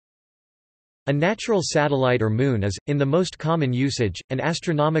A natural satellite or moon is, in the most common usage, an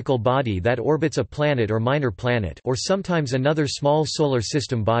astronomical body that orbits a planet or minor planet or sometimes another small solar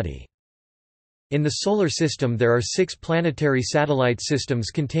system body. In the Solar System there are 6 planetary satellite systems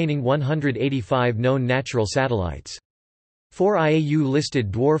containing 185 known natural satellites. 4 IAU-listed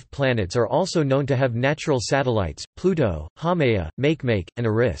dwarf planets are also known to have natural satellites: Pluto, Haumea, Makemake, and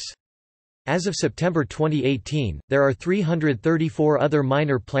Eris. As of September 2018, there are 334 other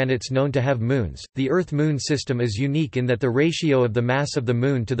minor planets known to have moons. The Earth-Moon system is unique in that the ratio of the mass of the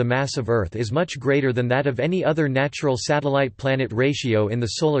Moon to the mass of Earth is much greater than that of any other natural satellite-planet ratio in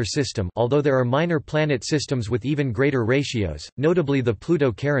the Solar System, although there are minor planet systems with even greater ratios, notably the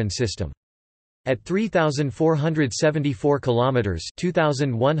Pluto-Charon system. At 3,474 kilometers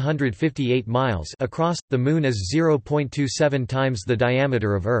 (2,158 miles) across, the Moon is 0.27 times the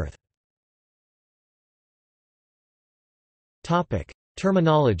diameter of Earth. Topic: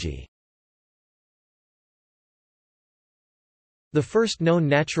 Terminology. The first known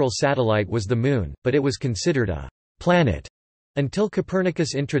natural satellite was the Moon, but it was considered a planet until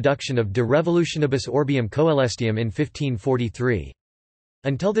Copernicus' introduction of De Revolutionibus Orbium Coelestium in 1543.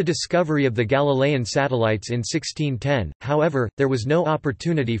 Until the discovery of the Galilean satellites in 1610, however, there was no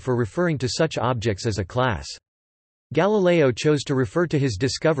opportunity for referring to such objects as a class. Galileo chose to refer to his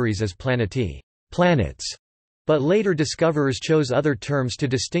discoveries as planetae, planets, but later discoverers chose other terms to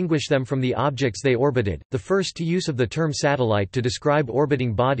distinguish them from the objects they orbited. The first use of the term satellite to describe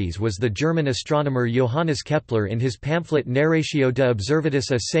orbiting bodies was the German astronomer Johannes Kepler in his pamphlet Narratio de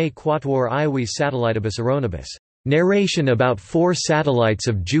Observatis a se quatuor Iovis satellitibus erronibus, narration about 4 satellites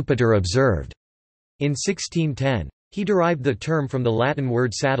of Jupiter observed, in 1610. He derived the term from the Latin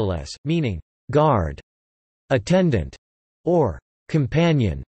word satellis, meaning guard, attendant, or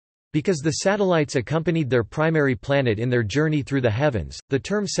companion. Because the satellites accompanied their primary planet in their journey through the heavens, the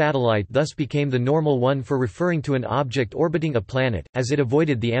term satellite thus became the normal one for referring to an object orbiting a planet, as it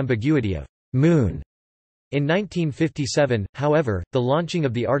avoided the ambiguity of moon. In 1957, however, the launching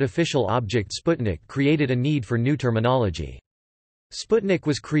of the artificial object Sputnik created a need for new terminology. Sputnik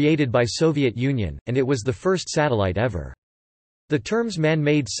was created by Soviet Union, and it was the first satellite ever. The terms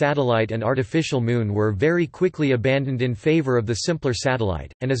man-made satellite and artificial moon were very quickly abandoned in favor of the simpler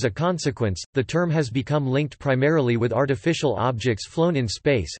satellite, and as a consequence, the term has become linked primarily with artificial objects flown in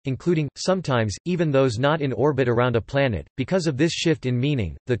space, including, sometimes, even those not in orbit around a planet. Because of this shift in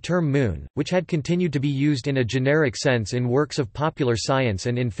meaning, the term moon, which had continued to be used in a generic sense in works of popular science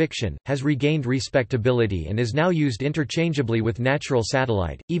and in fiction, has regained respectability and is now used interchangeably with natural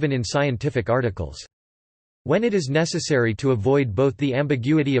satellite, even in scientific articles. When it is necessary to avoid both the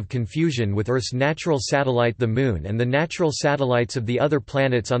ambiguity of confusion with Earth's natural satellite the Moon and the natural satellites of the other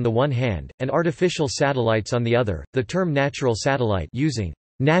planets on the one hand, and artificial satellites on the other, the term natural satellite, using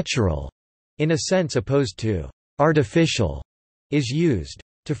natural in a sense opposed to artificial, is used.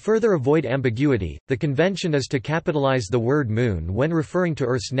 To further avoid ambiguity, the convention is to capitalize the word moon when referring to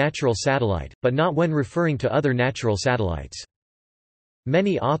Earth's natural satellite, but not when referring to other natural satellites.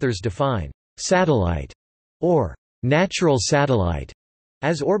 Many authors define satellite or natural satellite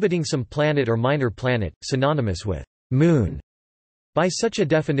as orbiting some planet or minor planet, synonymous with moon. By such a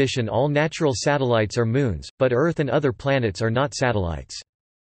definition, all natural satellites are moons, but Earth and other planets are not satellites.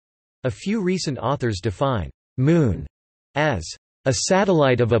 A few recent authors define moon as a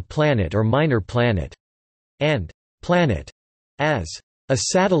satellite of a planet or minor planet, and planet as a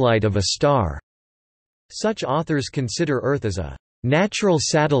satellite of a star. Such authors consider Earth as a natural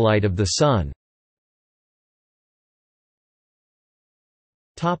satellite of the Sun.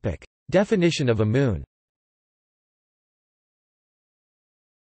 Definition of a moon.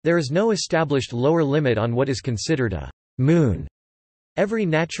 There is no established lower limit on what is considered a moon. Every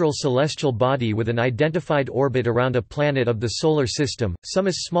natural celestial body with an identified orbit around a planet of the Solar System, some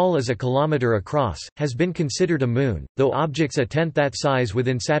as small as a kilometer across, has been considered a moon, though objects a tenth that size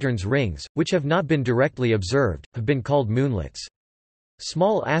within Saturn's rings, which have not been directly observed, have been called moonlets.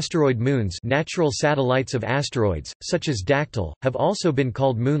 Small asteroid moons, natural satellites of asteroids, such as Dactyl, have also been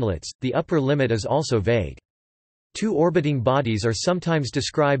called moonlets. The upper limit is also vague. Two orbiting bodies are sometimes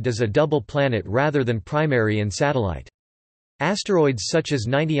described as a double planet rather than primary and satellite. Asteroids such as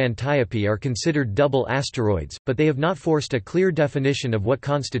 90 Antiope are considered double asteroids, but they have not forced a clear definition of what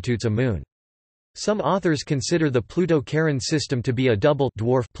constitutes a moon. Some authors consider the Pluto-Charon system to be a double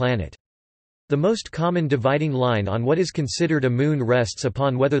dwarf planet. The most common dividing line on what is considered a moon rests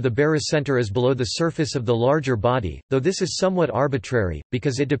upon whether the barycenter is below the surface of the larger body, though this is somewhat arbitrary,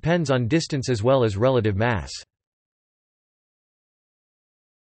 because it depends on distance as well as relative mass.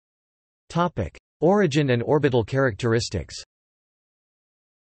 Origin and orbital characteristics.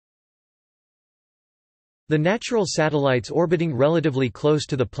 The natural satellites orbiting relatively close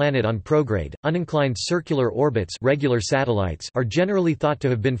to the planet on prograde, uninclined circular orbits regular satellites are generally thought to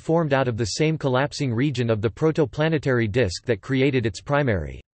have been formed out of the same collapsing region of the protoplanetary disk that created its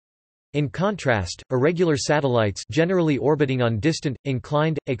primary. In contrast, irregular satellites generally orbiting on distant,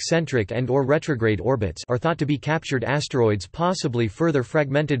 inclined, eccentric and/or retrograde orbits are thought to be captured asteroids possibly further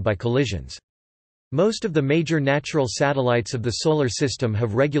fragmented by collisions. Most of the major natural satellites of the Solar System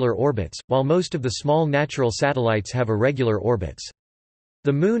have regular orbits, while most of the small natural satellites have irregular orbits.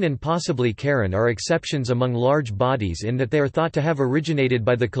 The Moon and possibly Charon are exceptions among large bodies in that they are thought to have originated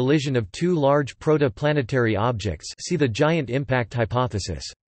by the collision of two large protoplanetary objects. See the giant impact hypothesis.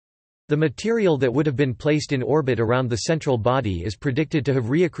 The material that would have been placed in orbit around the central body is predicted to have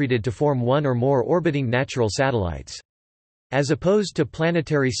reaccreted to form one or more orbiting natural satellites. As opposed to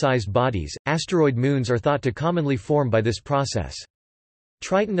planetary-sized bodies, asteroid moons are thought to commonly form by this process.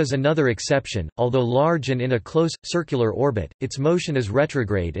 Triton is another exception. Although large and in a close, circular orbit, its motion is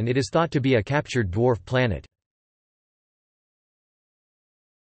retrograde and it is thought to be a captured dwarf planet.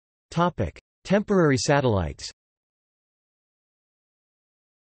 Temporary satellites.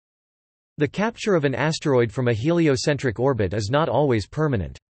 The capture of an asteroid from a heliocentric orbit is not always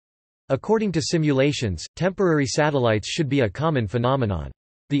permanent. According to simulations, temporary satellites should be a common phenomenon.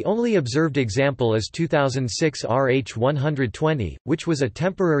 The only observed example is 2006 RH-120, which was a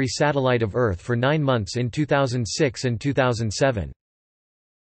temporary satellite of Earth for 9 months in 2006 and 2007.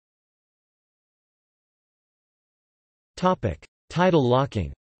 Tidal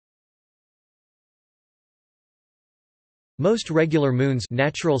locking. Most regular moons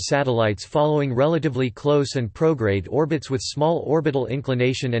natural satellites following relatively close and prograde orbits with small orbital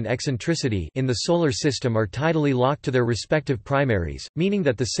inclination and eccentricity in the Solar System are tidally locked to their respective primaries, meaning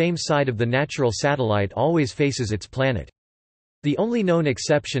that the same side of the natural satellite always faces its planet. The only known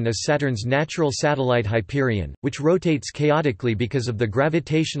exception is Saturn's natural satellite Hyperion, which rotates chaotically because of the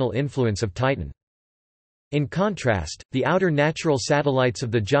gravitational influence of Titan. In contrast, the outer natural satellites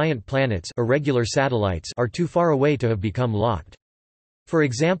of the giant planets irregular satellites are too far away to have become locked. For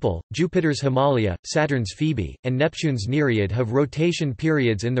example, Jupiter's Himalaya, Saturn's Phoebe, and Neptune's Nereid have rotation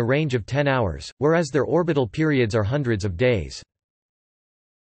periods in the range of 10 hours, whereas their orbital periods are hundreds of days.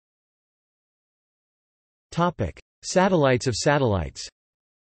 Satellites of satellites.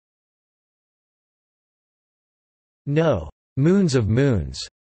 No. Moons of moons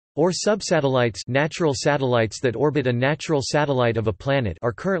or subsatellites natural satellites that orbit a natural satellite of a planet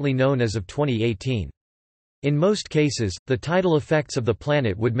are currently known as of 2018. In most cases, the tidal effects of the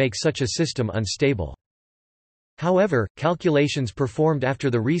planet would make such a system unstable. However, calculations performed after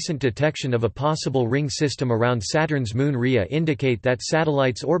the recent detection of a possible ring system around Saturn's moon Rhea indicate that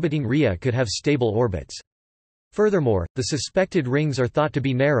satellites orbiting Rhea could have stable orbits. Furthermore, the suspected rings are thought to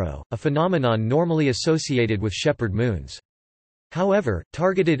be narrow, a phenomenon normally associated with shepherd moons. However,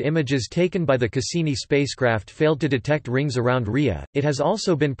 targeted images taken by the Cassini spacecraft failed to detect rings around Rhea. It has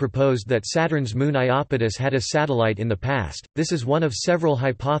also been proposed that Saturn's moon Iapetus had a satellite in the past. This is one of several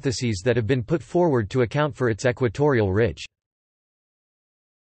hypotheses that have been put forward to account for its equatorial ridge.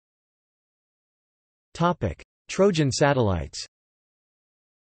 Topic: Trojan satellites.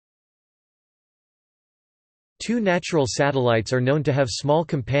 Two natural satellites are known to have small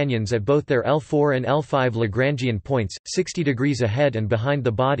companions at both their L4 and L5 Lagrangian points, 60 degrees ahead and behind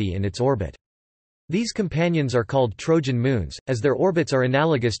the body in its orbit. These companions are called Trojan moons, as their orbits are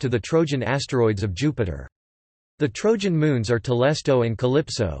analogous to the Trojan asteroids of Jupiter. The Trojan moons are Telesto and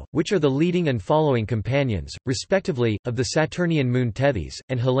Calypso, which are the leading and following companions, respectively, of the Saturnian moon Tethys,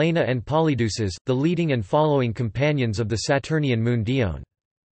 and Helena and Polydeuces, the leading and following companions of the Saturnian moon Dione.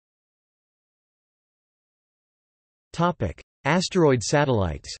 Asteroid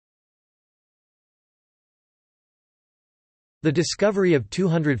satellites. The discovery of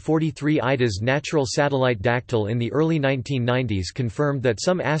 243 Ida's natural satellite Dactyl in the early 1990s confirmed that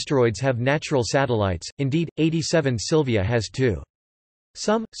some asteroids have natural satellites, indeed, 87 Sylvia has two.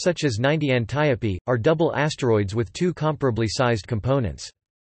 Some, such as 90 Antiope, are double asteroids with two comparably sized components.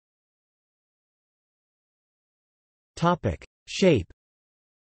 Shape.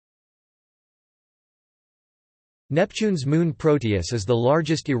 Neptune's moon Proteus is the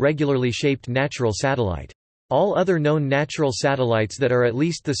largest irregularly shaped natural satellite. All other known natural satellites that are at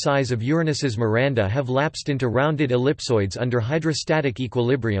least the size of Uranus's Miranda have lapsed into rounded ellipsoids under hydrostatic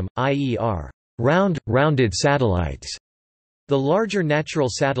equilibrium, i.e. are rounded satellites. The larger natural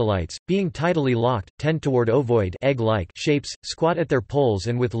satellites, being tidally locked, tend toward ovoid egg-like shapes, squat at their poles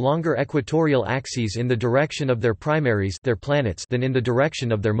and with longer equatorial axes in the direction of their primaries their planets than in the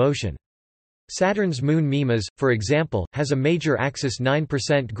direction of their motion. Saturn's moon Mimas, for example, has a major axis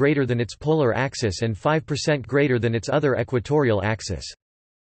 9% greater than its polar axis and 5% greater than its other equatorial axis.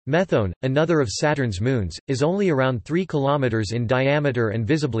 Methone, another of Saturn's moons, is only around 3 km in diameter and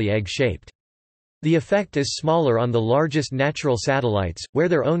visibly egg-shaped. The effect is smaller on the largest natural satellites, where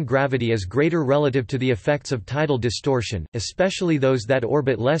their own gravity is greater relative to the effects of tidal distortion, especially those that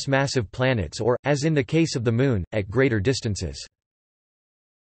orbit less massive planets or, as in the case of the Moon, at greater distances.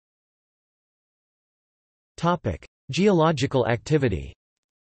 Geological activity.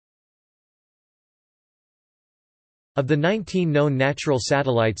 Of the 19 known natural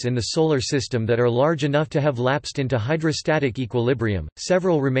satellites in the Solar System that are large enough to have lapsed into hydrostatic equilibrium,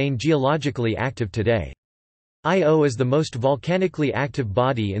 several remain geologically active today. Io is the most volcanically active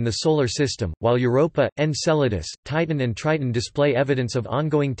body in the Solar System, while Europa, Enceladus, Titan and Triton display evidence of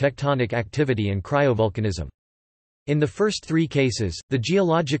ongoing tectonic activity and cryovolcanism. In the first three cases, the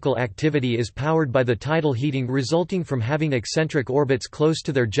geological activity is powered by the tidal heating resulting from having eccentric orbits close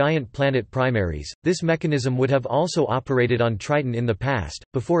to their giant planet primaries. This mechanism would have also operated on Triton in the past,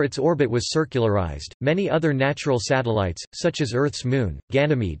 before its orbit was circularized. Many other natural satellites, such as Earth's moon,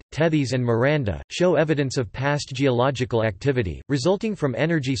 Ganymede, Tethys, and Miranda, show evidence of past geological activity, resulting from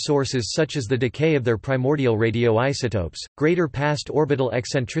energy sources such as the decay of their primordial radioisotopes, greater past orbital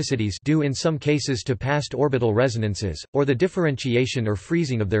eccentricities due in some cases to past orbital resonances, or the differentiation or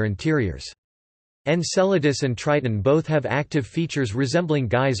freezing of their interiors. Enceladus and Triton both have active features resembling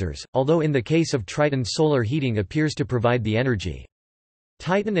geysers, although in the case of Triton solar heating appears to provide the energy.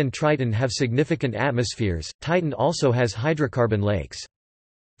 Titan and Triton have significant atmospheres. Titan also has hydrocarbon lakes.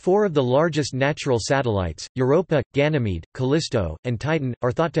 Four of the largest natural satellites, Europa, Ganymede, Callisto, and Titan,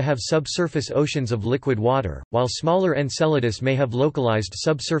 are thought to have subsurface oceans of liquid water, while smaller Enceladus may have localized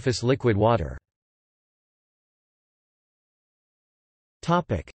subsurface liquid water.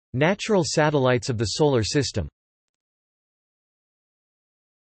 Natural satellites of the Solar System.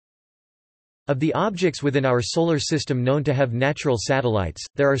 Of the objects within our Solar System known to have natural satellites,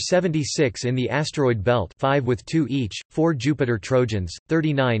 there are 76 in the asteroid belt, 5 with 2 each, 4 Jupiter Trojans,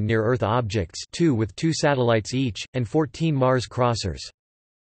 39 near-Earth objects, 2 with 2 satellites each, and 14 Mars crossers.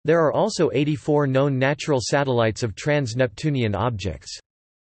 There are also 84 known natural satellites of trans-Neptunian objects.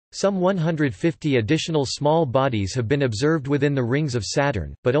 Some 150 additional small bodies have been observed within the rings of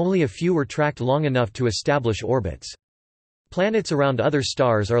Saturn, but only a few were tracked long enough to establish orbits. Planets around other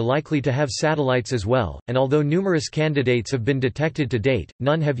stars are likely to have satellites as well, and although numerous candidates have been detected to date,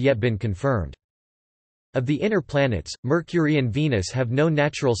 none have yet been confirmed. Of the inner planets, Mercury and Venus have no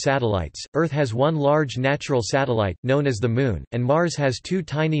natural satellites, Earth has one large natural satellite, known as the Moon, and Mars has 2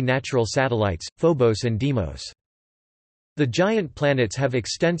 tiny natural satellites, Phobos and Deimos. The giant planets have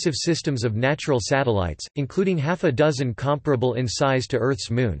extensive systems of natural satellites, including half a dozen comparable in size to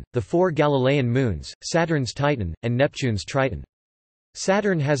Earth's moon, the 4 Galilean moons, Saturn's Titan, and Neptune's Triton.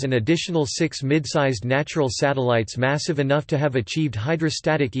 Saturn has an additional 6 mid-sized natural satellites massive enough to have achieved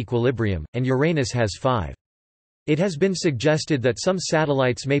hydrostatic equilibrium, and Uranus has 5. It has been suggested that some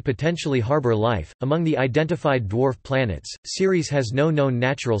satellites may potentially harbor life. Among the identified dwarf planets, Ceres has no known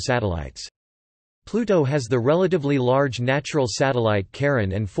natural satellites. Pluto has the relatively large natural satellite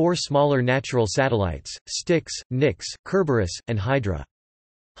Charon and 4 smaller natural satellites, Styx, Nix, Kerberos, and Hydra.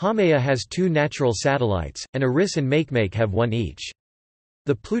 Haumea has 2 natural satellites, and Eris and Makemake have 1 each.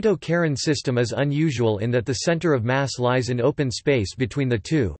 The Pluto-Charon system is unusual in that the center of mass lies in open space between the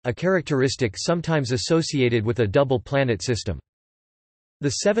two, a characteristic sometimes associated with a double planet system. The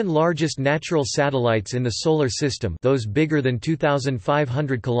 7 largest natural satellites in the Solar System, those bigger than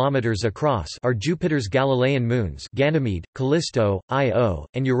 2,500 km across, are Jupiter's Galilean moons Ganymede, Callisto, Io,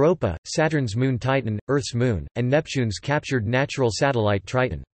 and Europa, Saturn's moon Titan, Earth's moon, and Neptune's captured natural satellite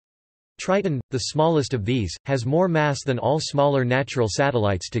Triton. Triton, the smallest of these, has more mass than all smaller natural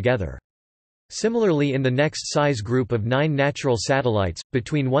satellites together. Similarly, in the next size group of 9 natural satellites,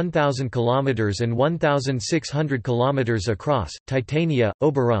 between 1,000 km and 1,600 km across, Titania,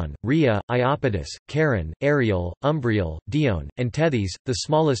 Oberon, Rhea, Iapetus, Charon, Ariel, Umbriel, Dione, and Tethys, the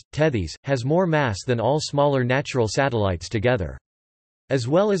smallest, Tethys, has more mass than all smaller natural satellites together. As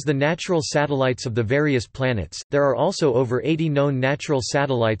well as the natural satellites of the various planets, there are also over 80 known natural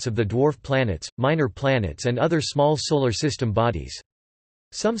satellites of the dwarf planets, minor planets and other small Solar System bodies.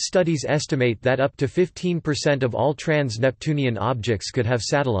 Some studies estimate that up to 15% of all trans-Neptunian objects could have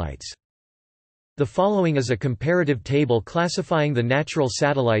satellites. The following is a comparative table classifying the natural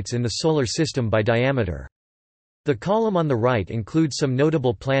satellites in the Solar System by diameter. The column on the right includes some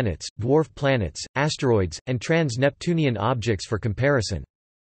notable planets, dwarf planets, asteroids, and trans-Neptunian objects for comparison.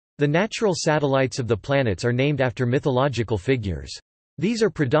 The natural satellites of the planets are named after mythological figures. These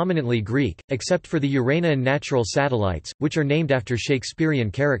are predominantly Greek, except for the Uranian natural satellites, which are named after Shakespearean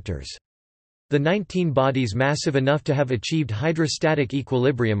characters. The 19 bodies massive enough to have achieved hydrostatic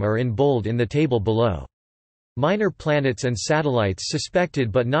equilibrium are in bold in the table below. Minor planets and satellites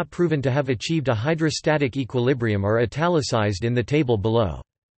suspected but not proven to have achieved a hydrostatic equilibrium are italicized in the table below.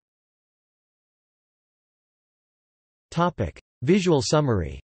 Visual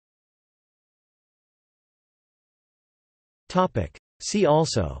summary. See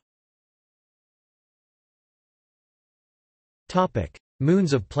also: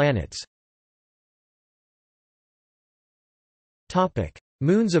 Moons of planets.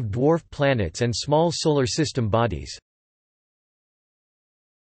 Moons of dwarf planets and small solar system bodies.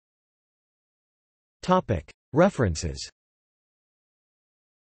 References.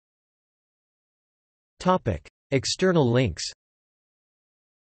 External links.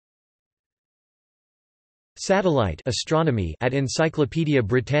 Satellite astronomy at Encyclopaedia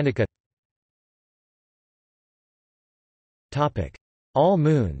Britannica. All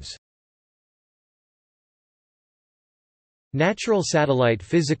moons. Natural Satellite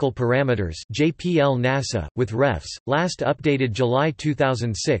Physical Parameters JPL NASA, with refs, last updated July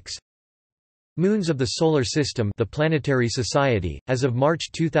 2006. Moons of the Solar System, the Planetary Society, as of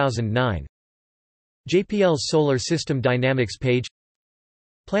March 2009. JPL's Solar System Dynamics page.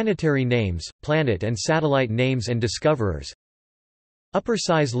 Planetary names, planet and satellite names and discoverers. Upper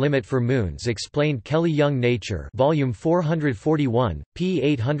size limit for moons explained. Kelly-Young Nature, Volume 441, p.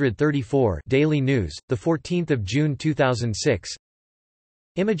 834. Daily News, the 14th of June 2006.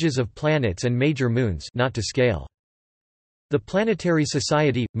 Images of planets and major moons, not to scale. The Planetary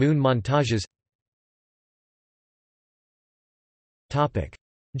Society, Moon montages. Topic: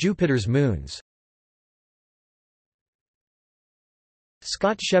 Jupiter's moons.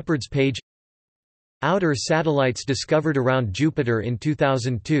 Scott Shepard's page. Outer satellites discovered around Jupiter in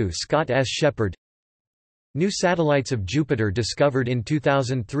 2002. Scott S. Shepard. New satellites of Jupiter discovered in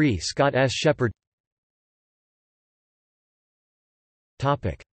 2003. Scott S. Shepard.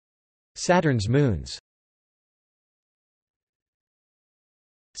 Saturn's moons.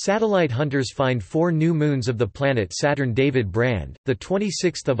 Satellite hunters find 4 new moons of the planet Saturn. David Brand,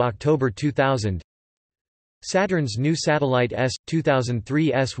 26 October 2000. Saturn's new satellite S.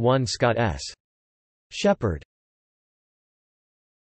 2003 S1. Scott S. Shepard.